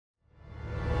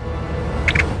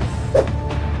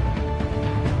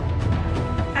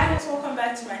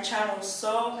my channel.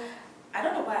 So I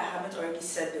don't know why I haven't already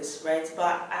said this, right?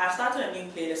 But I have started a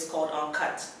new playlist called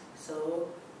Uncut. So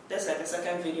there's like a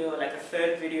second video, like a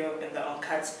third video in the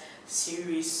Uncut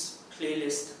series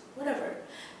playlist, whatever.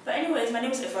 But anyways, my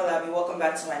name is Ifalabi. Welcome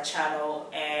back to my channel.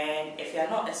 And if you're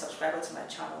not a subscriber to my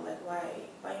channel, like why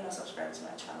are you not subscribing to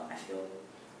my channel? I feel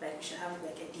like we should have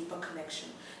like a deeper connection.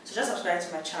 So just subscribe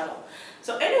to my channel.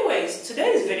 So anyways,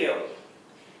 today's video,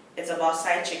 it's about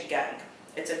Side Chic Gang.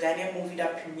 It's a Ghanaian movie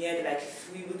that premiered like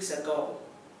 3 weeks ago.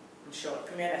 I'm sure it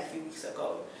premiered like 3 weeks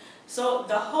ago. So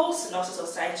the whole synopsis of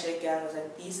Side Chic Gang was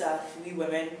that these are 3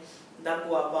 women that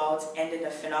go about ending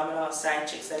the phenomenon of side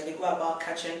chicks. Like they go about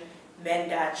catching men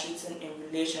that are cheating in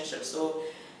relationships. So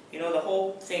you know the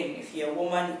whole thing, if you're a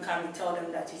woman, you can't tell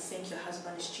them that you think your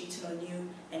husband is cheating on you,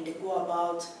 and they go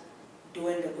about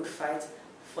doing the good fight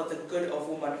for the good of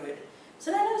womanhood.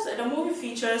 So then the movie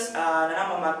features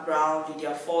Nana Brown,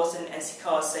 Lydia Forson, and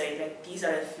Sika say like these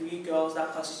are the 3 girls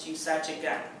that constitute Side Chic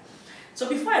Gang. So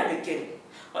before I begin,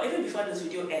 or even before this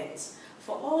video ends,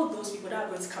 for all those people that are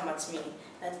going to come at me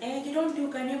that you don't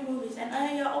do Ghanaian movies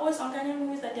and you're always on Ghanaian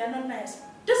movies that they are not nice.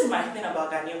 This is my thing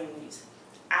about Ghanaian movies.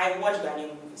 I watch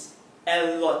Ghanaian movies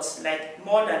a lot, like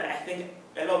more than I think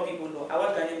a lot of people know. I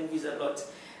watch Ghanaian movies a lot.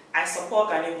 I support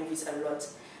Ghanaian movies a lot.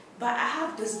 But I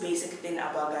have this basic thing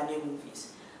about Ghanaian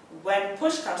movies. When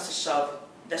push comes to shove,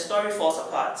 the story falls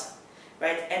apart,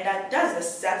 right? And that's the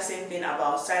exact same thing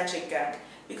about Side Chic Gang.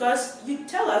 Because you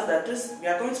tell us that we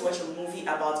are going to watch a movie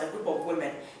about a group of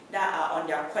women that are on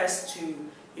their quest to,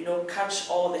 you know, catch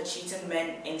all the cheating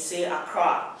men in, say,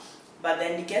 Accra. But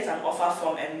then they get an offer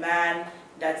from a man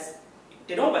that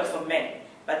they don't work for men,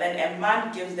 but then a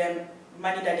man gives them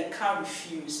money that they can't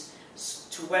refuse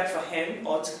to work for him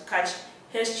or to catch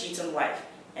his cheating wife.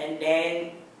 And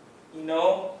then, you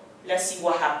know, let's see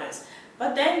what happens.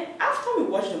 But then after we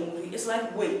watch the movie, it's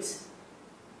like, wait,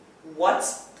 what?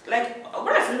 Like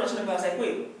when I finished watching the movie, I was like,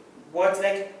 wait, what?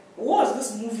 Like, what was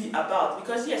this movie about?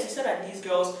 Because yes, you said that these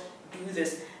girls do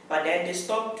this, but then they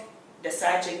stopped the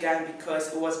Side Chic Gang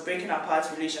because it was breaking apart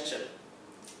relationship.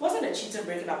 Wasn't the cheating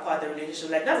breaking apart the relationship?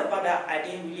 Like that's the part that I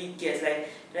didn't really get. Like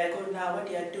they're like, oh, now what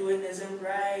they are doing isn't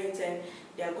right, and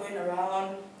they are going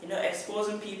around, you know,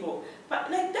 exposing people. But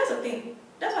like that's the thing.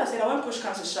 That's why I said that when push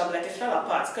comes to shove, like it fell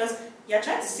apart. Because you're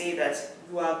trying to say that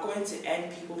you are going to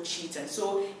end people cheating.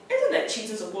 So isn't that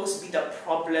cheating supposed to be the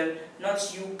problem,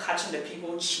 not you catching the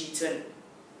people cheating?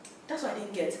 That's what I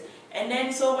didn't get. And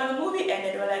then so when the movie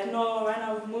ended, they were like, no, right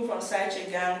now we've moved from Side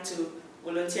Chic Gang to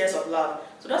Volunteers of Love.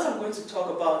 So that's what I'm going to talk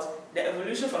about, the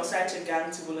evolution from Side Chic Gang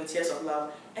to Volunteers of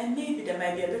Love. And maybe there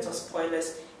might be a bit of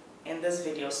spoilers in this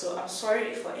video. So I'm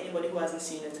sorry for anybody who hasn't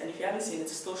seen it. And if you haven't seen it,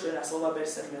 it's still showing as Silverbird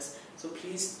Cinemas. So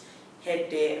please head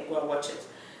there and go and watch it.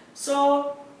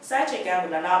 So Side Chic Gang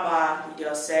with Nanama,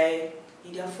 Lydia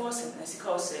Forson, and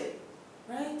Sika say,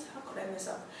 right? How could I mess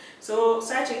up? So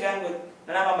Side Chic Gang with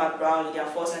Nanama Brown, Lydia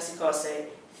Forson, and Sika say,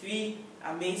 3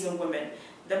 amazing women.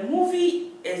 The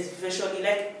movie is visually,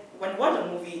 like, when you watch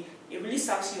the movie, it really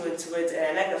sucks you into it.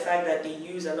 And I like the fact that they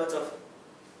use a lot of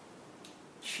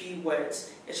tree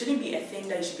words. It shouldn't be a thing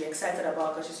that you should be excited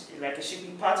about because like, it should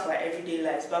be part of our everyday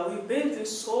lives. But we've been through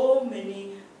so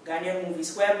many Ghanaian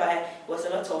movies whereby it was a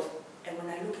lot of, and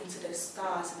when I look into the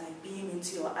stars and I beam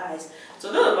into your eyes.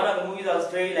 So those are one of the movies that was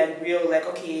very like real, like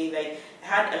okay, like it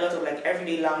had a lot of like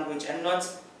everyday language and not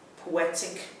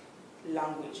poetic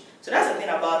language. So that's the thing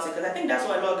about it, because I think that's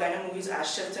what a lot of Ghanaian movies are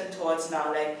shifting towards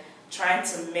now, like trying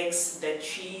to mix the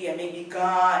tree and maybe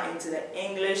Ga into the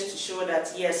English to show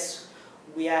that yes,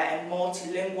 we are a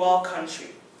multilingual country.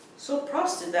 So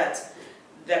props to that.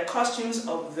 The costumes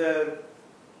of the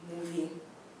movie,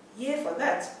 yeah, for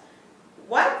that.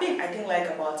 One thing I didn't like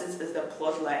about it is the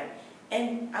plot line.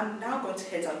 And I'm now going to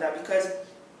hit on that because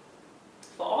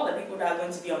for all the people that are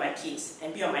going to be on my case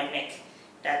and be on my neck,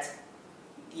 that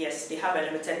yes, they have a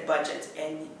limited budget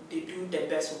and they do their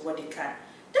best with what they can.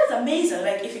 That's amazing.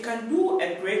 Like if you can do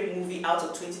a great movie out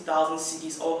of 20,000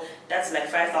 cedis, or that's like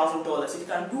 $5,000. If you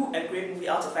can do a great movie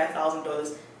out of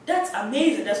 $5,000, that's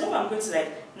amazing. There's no way I'm going to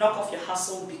like knock off your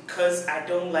hustle because I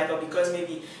don't like, or because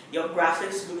maybe your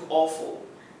graphics look awful.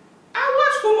 I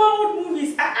watch Kumawood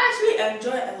movies. I actually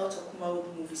enjoy a lot of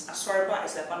Kumawood movies. Asorba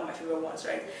is like one of my favorite ones,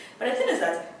 right? But the thing is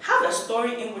that have a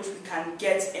story in which we can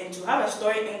get into, have a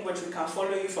story in which we can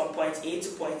follow you from point A to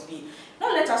point B.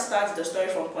 Not let us start the story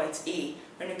from point A.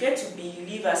 When you get to B, you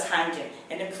leave us hanging,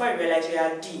 and then before you realize we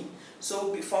are D.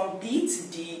 So from B to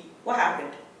D, what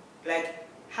happened? Like,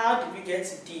 how did we get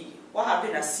to D? What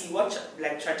happened at C? What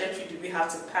like trajectory did we have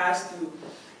to pass through?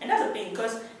 And that's the thing,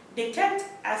 because they kept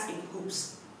us in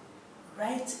hoops,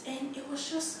 right? And it was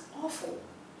just awful.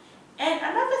 And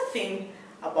another thing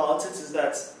about it is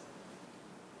that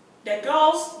the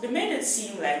girls, they made it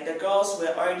seem like the girls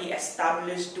were already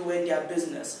established doing their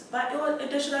business, but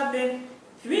there should have been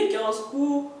 3 girls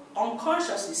who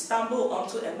unconsciously stumble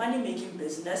onto a money-making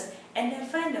business and then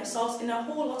find themselves in a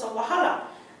whole lot of wahala.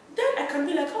 Then I can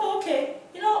be like, oh, okay,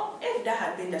 you know, if that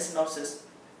had been the synopsis,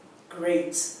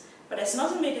 great. But the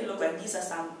synopsis made it look like these are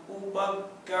some Uber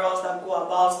girls that go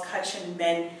about catching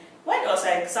men. When it was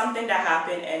like something that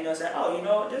happened and it was like, oh, you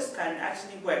know, this can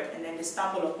actually work, and then they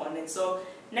stumble upon it. So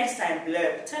next time,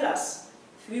 Blurb, tell us,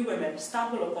 3 women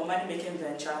stumble upon money-making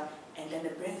venture and then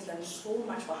it brings them so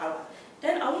much wahala.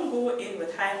 Then I won't go in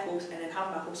with high hopes and then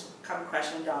have my hopes come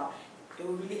crashing down. It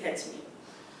will really hurt me.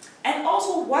 And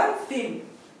also one thing,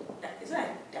 it's not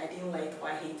that I didn't like or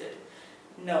I hated.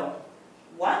 No.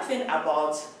 One thing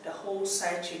about the whole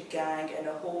Side Chic Gang and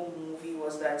the whole movie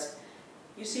was that,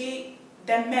 you see,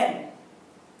 the men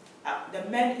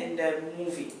in the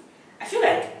movie, I feel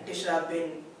like they should have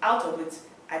been out of it.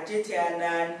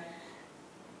 And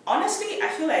honestly, I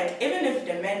feel like even if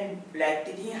the men, like,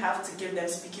 they didn't have to give them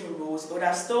speaking roles, it would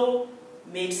have still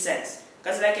made sense.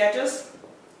 Because like you're just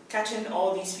catching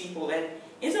all these people, and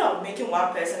instead of making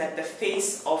one person like the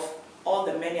face of all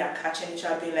the men you're catching, it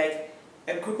should be like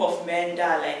a group of men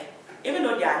that are like, even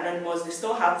though they are anonymous, they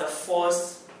still have the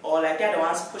force, or like they're the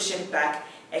ones pushing back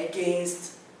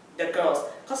against the girls.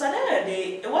 Because at the end of the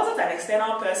day, it wasn't an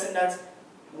external person that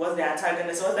was the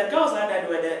antagonist, it was the girls now that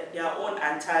were their own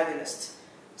antagonists.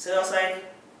 So it was like,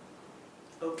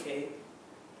 okay.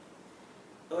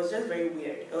 It was just very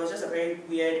weird. It was just a very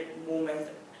weird moment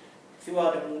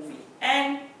throughout the movie.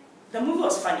 And the movie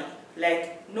was funny.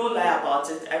 Like, no lie about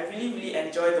it. I really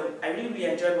enjoyed them. I really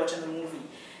enjoyed watching the movie.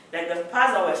 Like, the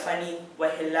parts that were funny were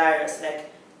hilarious. Like,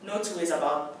 no two ways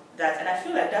about that. And I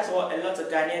feel like that's what a lot of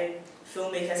Ghanaian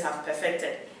filmmakers have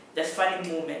perfected. The funny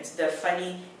moments, the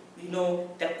funny, you know,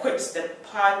 the quips, the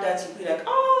part that you be like,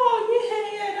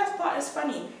 oh, yeah, that part is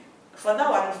funny. For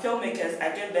that one, filmmakers,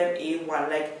 I give them A1.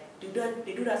 Like, they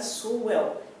do that so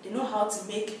well. They know how to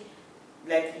make,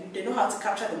 like, they know how to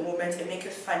capture the moment and make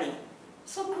it funny.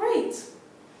 So great.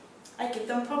 I give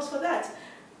them props for that.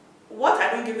 What I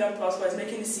don't give them props for is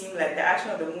making it seem like the action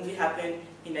of the movie happened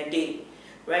in a day,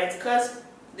 right? Because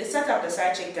they set up the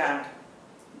Side Chic Gang.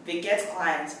 They get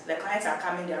clients. The clients are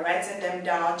coming, they're writing them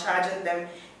down, charging them,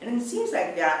 and it seems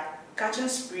like they're catching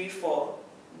spree for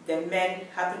the men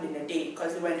happened in a day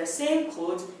because they were in the same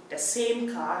clothes, the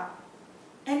same car,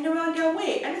 and they were on their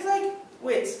way. And it's like,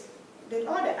 wait, did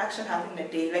all the action happen in a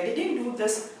day? Like, they didn't do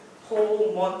this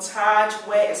whole montage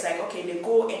where it's like, okay, they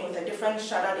go in with a different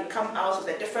shutter, they come out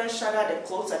with a different shutter, the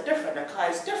clothes are different, the car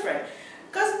is different.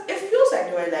 Because it feels like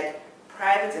they were like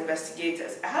private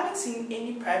investigators. I haven't seen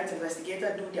any private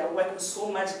investigator do their work with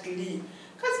so much glee.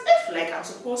 Because if like I'm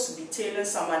supposed to be tailing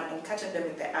someone and catching them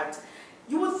in the act,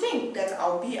 you would think that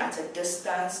I'll be at a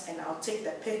distance and I'll take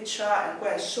the picture and go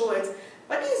and show it.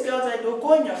 But these girls, like, they'll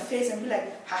go in your face and be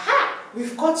like, haha,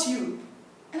 we've got you.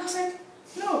 And I was like,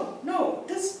 no,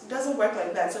 this doesn't work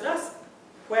like that. So that's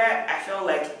where I felt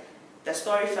like the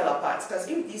story fell apart. Because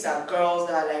if these are girls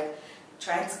that are like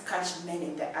trying to catch men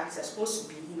in the act, they're supposed to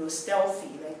be, you know, stealthy.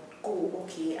 Like, oh,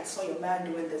 okay, I saw your man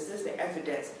doing this is the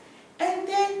evidence. And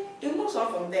then it moves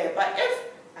on from there. But if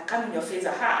I come in your face,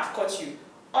 aha, I've caught you,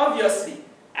 obviously,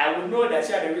 I would know that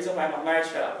you are the reason why my marriage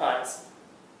fell apart.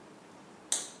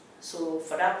 So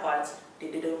for that part, they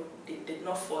did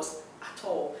not force at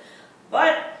all.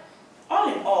 But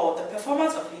all in all, the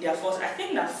performance of Lydia Forson, I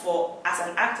think that as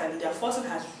an actor, Lydia Forson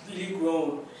has really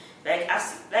grown. Like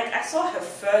I saw her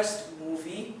first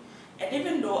movie, and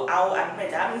even though I will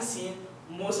admit I haven't seen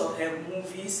most of her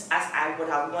movies as I would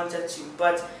have wanted to,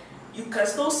 but you can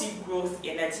still see growth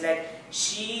in it. Like,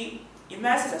 she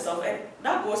immerses herself, and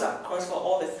that goes across for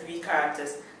all the 3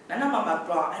 characters. Nana Mama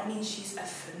Brown, I mean, she's a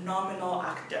phenomenal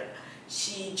actor.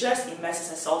 She just immerses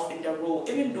herself in the role,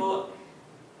 even though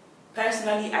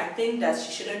personally I think that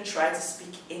she shouldn't try to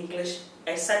speak English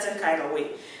a certain kind of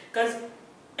way. Because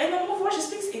in the movie when she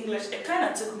speaks English, it kind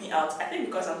of took me out. I think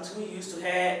because I'm too used to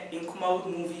her in Kumawood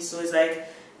movies, so it's like,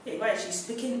 hey, why is she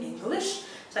speaking English?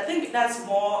 So I think that's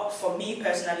more for me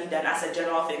personally than as a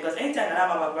general thing. Because anytime that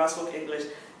Mama Brown spoke English,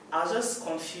 I was just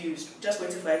confused, just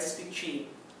waiting for her to speak Tree.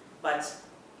 But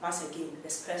once again,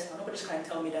 it's personal. Nobody's trying to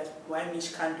tell me that why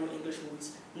Mish can't do English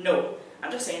movies. No, I'm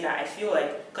just saying that I feel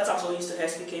like, because I'm so used to her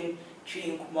speaking Tree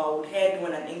in Kumawood, her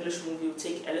doing an English movie will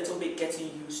take a little bit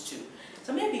getting used to.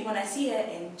 So maybe when I see her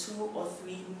in 2 or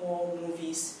 3 more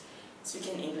movies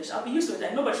speaking English, I'll be used to it.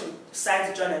 And nobody should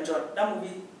cite John and John. That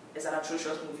movie is an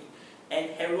atrocious movie.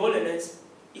 And her role in it,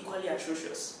 equally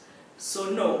atrocious. So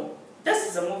no, this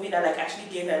is a movie that like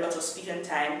actually gave her a lot of speaking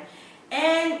time.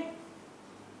 And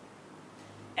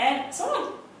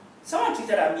someone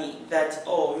tweeted at me that,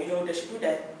 oh, you know, they should do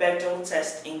the Bechdel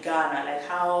test in Ghana, like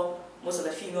how most of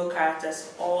the female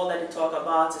characters, all that they talk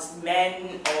about is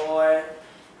men or,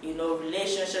 you know,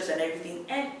 relationships and everything.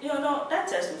 And, you know, no, that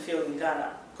test will fail in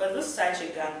Ghana. Because this Side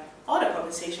Chic Gang, all the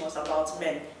conversation was about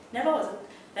men. Never was,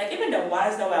 like, even the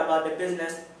ones that were about the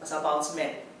business was about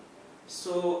men.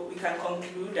 So we can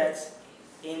conclude that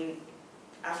in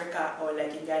Africa or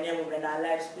like in Ghanaian women, our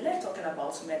lives, we like talking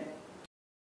about men.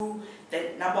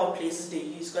 The number of places they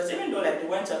use, because even though like they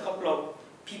went to a couple of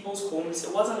people's homes,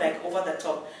 it wasn't like over the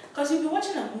top. Because you'll be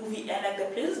watching a movie and like the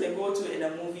places they go to in a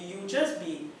movie, you just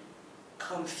be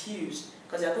confused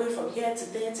because they're going from here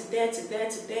to there to there to there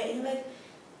to there, and you're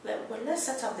like, well, let's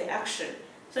set up the action.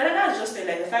 So then that's just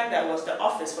like the fact that it was the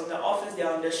office. From the office,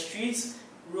 they're on the streets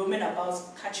roaming about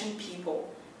catching people.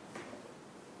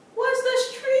 Was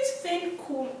the street thing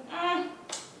cool?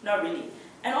 Not really.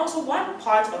 And also one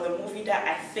part of the movie that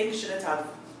I think shouldn't have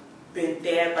been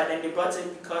there, but then they brought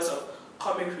it because of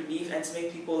comic relief and to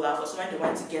make people laugh, was when they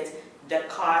went to get the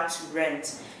car to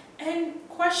rent. And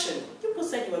question, people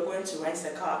said you were going to rent the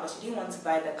car because you didn't want to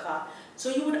buy the car. So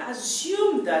you would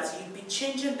assume that you'd be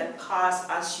changing the cars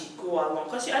as you go along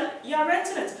because you're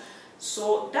renting it.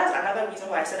 So that's another reason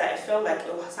why I said that I felt like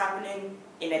it was happening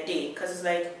in a day, because it's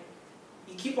like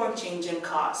you keep on changing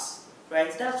cars,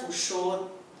 right? That will show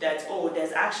that, oh,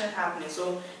 there's action happening.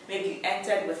 So maybe you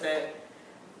entered with a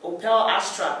Opel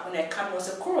Astra, when it comes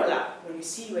was a Corolla. When you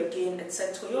see you again, it's a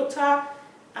Toyota,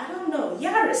 I don't know,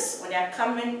 Yaris. When you're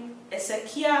coming, it's a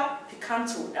Kia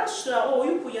Picanto. That's oh,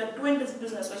 you're doing this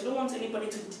business because you don't want anybody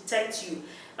to detect you.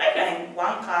 Like in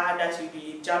one car that you'll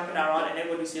be jumping around and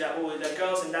everybody see that, oh, the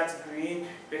girls in that green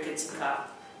rickety car,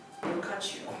 they'll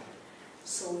catch you.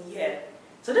 So yeah.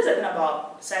 So this is the thing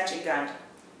about Side Chic Gang.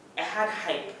 I had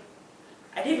hype.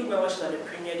 I didn't even go watch it on the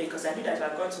premiere day because I knew that if I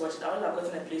was going to watch it, I would have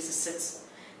gotten a place to sit.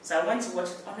 So I went to watch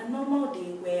it on a normal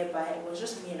day whereby it was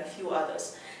just me and a few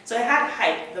others. So I had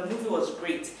hype. The movie was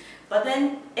great. But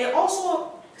then it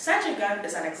also, Side Chic Gang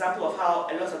is an example of how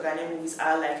a lot of Ghanaian movies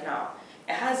are like now.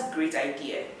 It has a great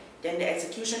idea. Then the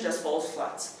execution just falls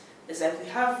flat. It's like we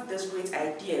have this great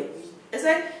idea. It's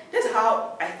like, this is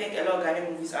how I think a lot of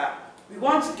Ghanaian movies are. We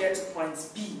want to get to point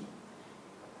B.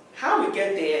 How we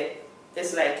get there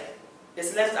is like,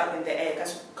 it's left up in the air.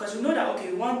 Because you know that,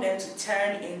 okay, we want them to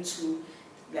turn into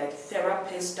like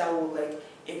therapists that will like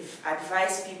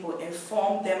advise people,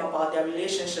 inform them about their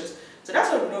relationships. So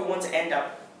that's what we know we want to end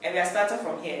up. And we are starting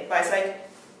from here. But it's like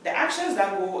the actions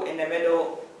that go in the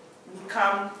middle, we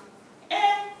come,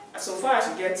 so far as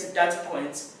we get to that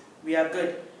point, we are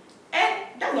good. And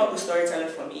that's not good storytelling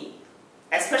for me.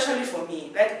 Especially for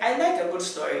me. Like, I like a good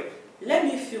story. Let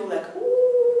me feel like,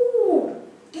 ooh,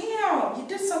 damn, you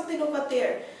did something over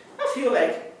there. I feel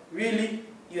like, really,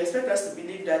 you expect us to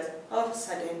believe that all of a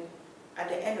sudden, at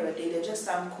the end of the day, they just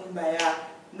sang kumbaya.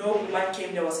 No woman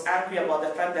came there was angry about the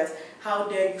fact that, how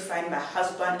dare you find my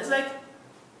husband. It's like,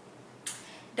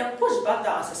 the pushback that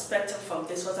I was expecting from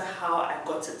this wasn't how I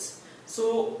got it.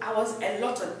 So I was a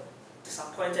lot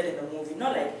disappointed in the movie.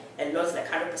 Not like a lot, like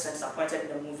 100% disappointed in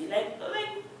the movie. Like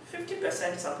 50%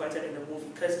 disappointed in the movie.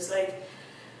 Because it's like,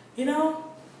 you know,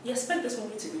 you expect this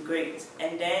movie to be great.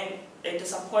 And then it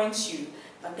disappoints you.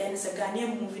 But then it's a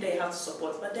Ghanaian movie that you have to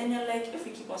support. But then you're like, if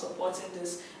we keep on supporting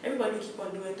this, everybody will keep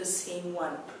on doing the same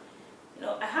one. You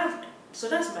know, so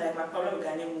that's my problem with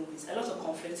Ghanaian movies. A lot of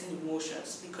conflicting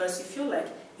emotions. Because you feel like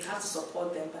you have to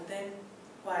support them. But then,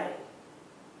 why?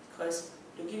 Because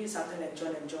they'll give you something like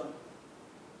John and John.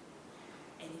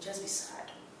 And you just be sad.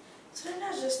 So then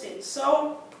that's just it.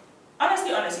 So,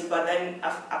 honestly, but then,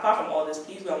 apart from all this,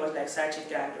 please go and watch like Side Chic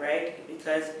Gang, right?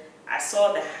 Because I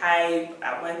saw the hype,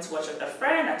 I went to watch it with a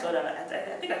friend, I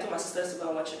think I told my sisters to go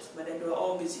and watch it, but then they were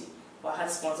all busy, but I had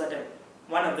to sponsor them,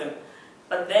 one of them.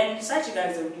 But then Side Chic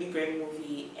Gang is a really great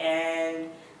movie, and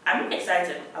I'm really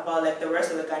excited about like the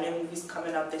rest of the Ghanaian movies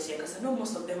coming up this year, because I know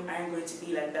most of them aren't going to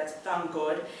be like that, thank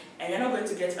God, and you're not going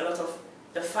to get a lot of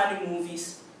the funny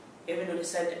movies, even though they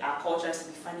said our culture has to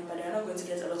be funny, but you're not going to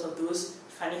get a lot of those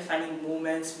funny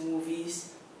moments,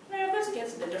 movies. You know, you're going to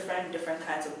get the different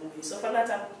kinds of movies. So for that,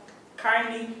 I'm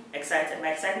currently excited.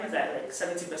 My excitement is at like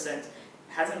 70%. It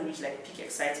hasn't reached like peak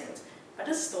excitement, but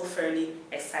this is still fairly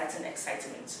exciting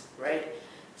excitement, right?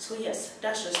 So yes,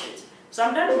 that's just it. So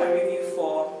I'm done with my review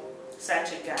for Side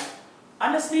Chic Gang.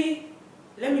 Honestly,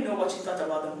 let me know what you thought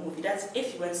about the movie. That's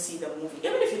if you went to see the movie.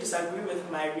 Even if you disagree with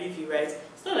my review, right?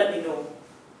 Still let me know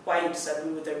why you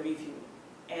disagree with the review.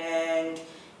 And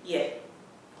yeah,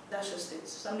 that's just it.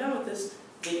 So I'm done with this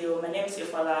video. My name is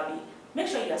Ifalabi. Make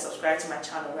sure you are subscribed to my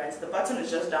channel, right? The button is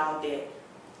just down there.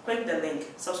 click the link,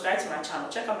 subscribe to my channel,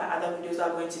 check out my other videos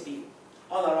that are going to be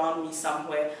all around me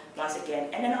somewhere once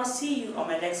again, and then I'll see you on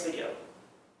my next video.